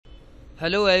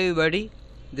Hello everybody,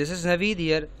 this is Naveed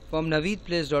here from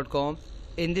naveedplace.com.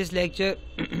 In this lecture,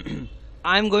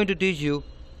 I am going to teach you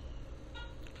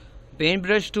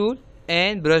paintbrush tool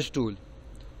and brush tool.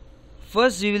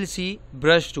 First we will see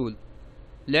brush tool.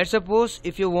 Let's suppose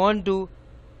if you want to,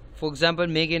 for example,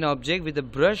 make an object with a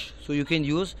brush, so you can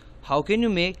use. How can you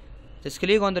make? Just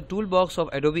click on the toolbox of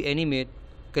Adobe Animate,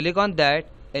 click on that,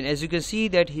 and as you can see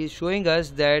that he is showing us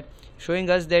that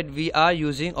we are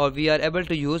using or we are able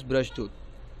to use brush tool.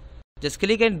 Just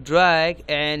click and drag,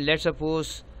 and let's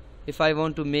suppose if I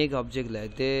want to make object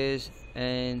like this,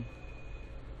 and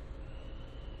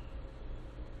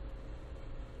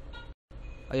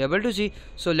are you able to see?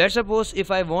 So let's suppose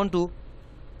if I want to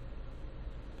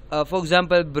for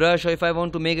example brush, or if I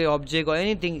want to make an object or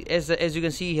anything, as you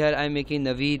can see here I am making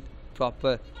Naveed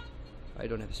proper. I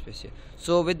don't have space here,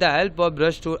 so with the help of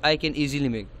brush tool I can easily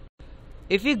make.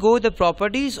 If we go the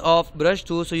properties of brush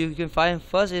tool, so you can find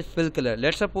first is fill color.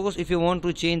 Let's suppose if you want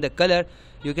to change the color,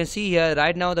 you can see here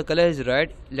right now the color is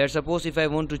red. Let's suppose if I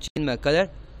want to change my color,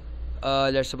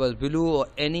 let's suppose blue or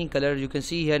any color, you can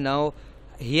see here now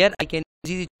here I can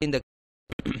easily change the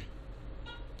color.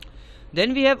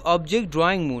 Then we have object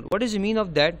drawing mode. What is the mean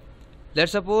of that?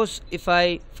 Let's suppose if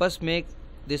I first make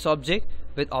this object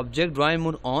with object drawing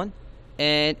mode on,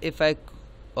 and if I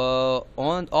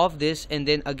on off this, and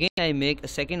then again I make a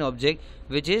second object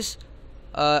which is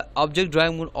object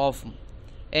drawing mode off,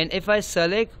 and if I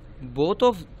select both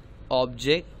of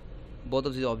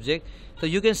these objects, so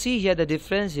you can see here the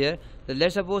difference here. So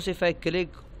let's suppose if I click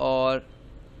or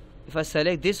if I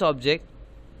select this object,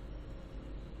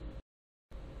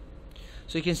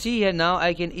 so you can see here now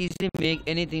I can easily make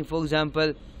anything. For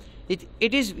example,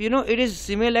 it is, you know, it is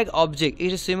similar like object,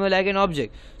 it is similar like an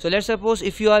object. So let's suppose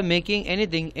if you are making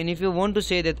anything, and if you want to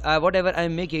say that whatever I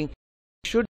am making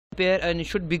should appear and it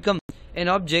should become an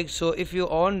object, so if you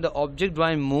on the object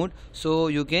drawing mode, so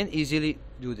you can easily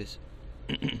do this.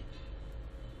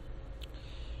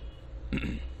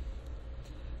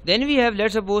 Then we have,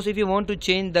 let's suppose if you want to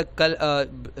change the color,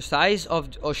 size of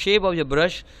or shape of your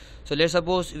brush. So let's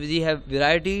suppose we have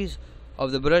varieties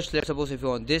of the brush. Let's suppose if you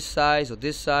want this size or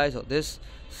this size or this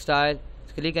style,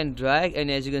 click and drag,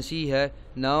 and as you can see here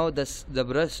now the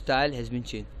brush style has been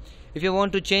changed. If you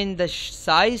want to change the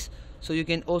size, so you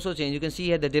can also change. You can see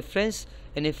here the difference,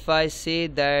 and if I say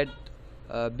that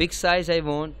big size I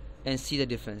want, and see the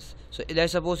difference. So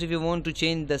let's suppose if you want to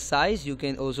change the size, you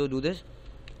can also do this.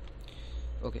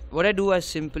 Okay, what I do, I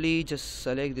simply just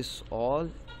select this all,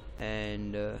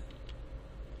 and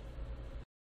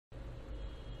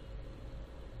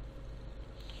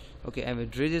okay, I will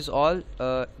draw this all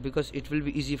because it will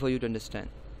be easy for you to understand.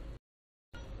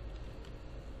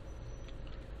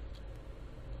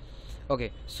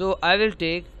 Okay, so I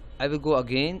will go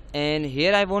again, and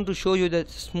here I want to show you the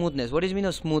smoothness. What is mean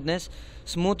of smoothness?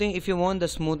 Smoothing, if you want the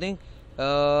smoothing,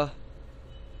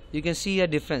 you can see a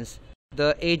difference.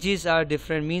 The edges are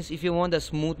different, means if you want the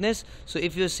smoothness, so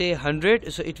if you say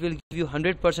 100, so it will give you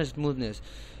 100% smoothness.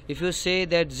 If you say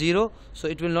that 0, so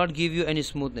it will not give you any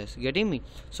smoothness. Getting me?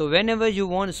 So whenever you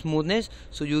want smoothness,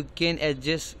 so you can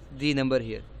adjust the number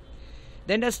here.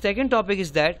 Then the second topic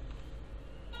is that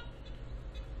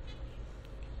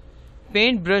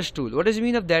paint brush tool. What does it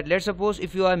mean of that? Let's suppose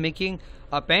if you are making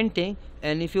a painting,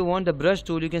 and if you want the brush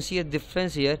tool, you can see a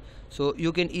difference here. So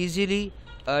you can easily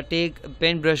take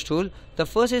paint brush tool. The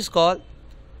first is called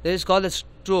the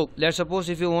stroke. Let's suppose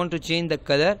if you want to change the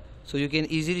color, so you can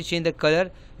easily change the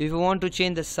color. If you want to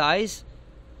change the size,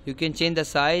 you can change the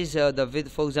size, the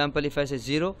width. For example, if I say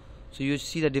 0, so you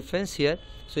see the difference here.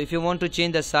 So if you want to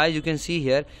change the size, you can see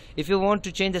here. If you want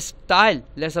to change the style,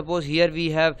 let's suppose here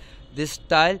we have this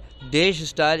style, dash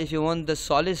style. If you want the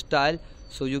solid style,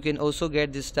 so you can also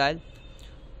get this style.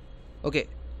 Okay,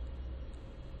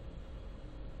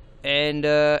 and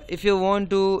if you want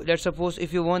to, let's suppose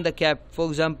if you want the cap, for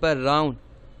example round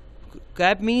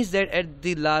cap, means that at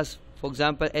the last, for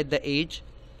example at the edge,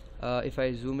 if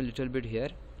I zoom a little bit here,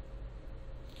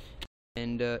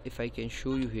 and if I can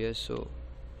show you here, so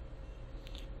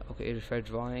okay, if I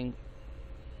drawing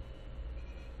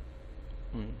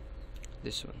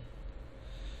this one,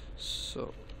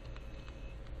 so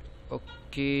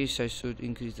okay, so I should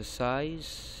increase the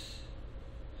size.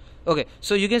 Okay,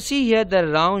 so you can see here the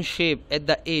round shape at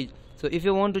the edge. So if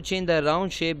you want to change the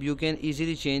round shape, you can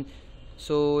easily change.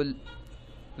 So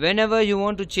whenever you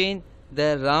want to change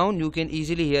the round, you can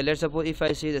easily here. Let's suppose if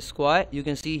I say the square, you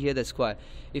can see here the square.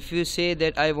 If you say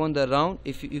that I want the round,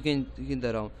 if you can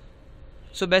the round.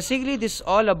 So basically this is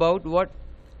all about what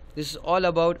This is all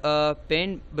about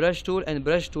pen, brush tool and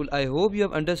brush tool. I hope you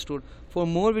have understood. For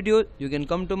more videos, you can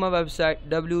come to my website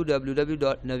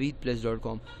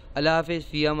www.naveedplus.com. Allah Hafiz,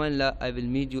 fi aman Allah. I will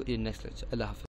meet you in next lecture. Allah Hafiz.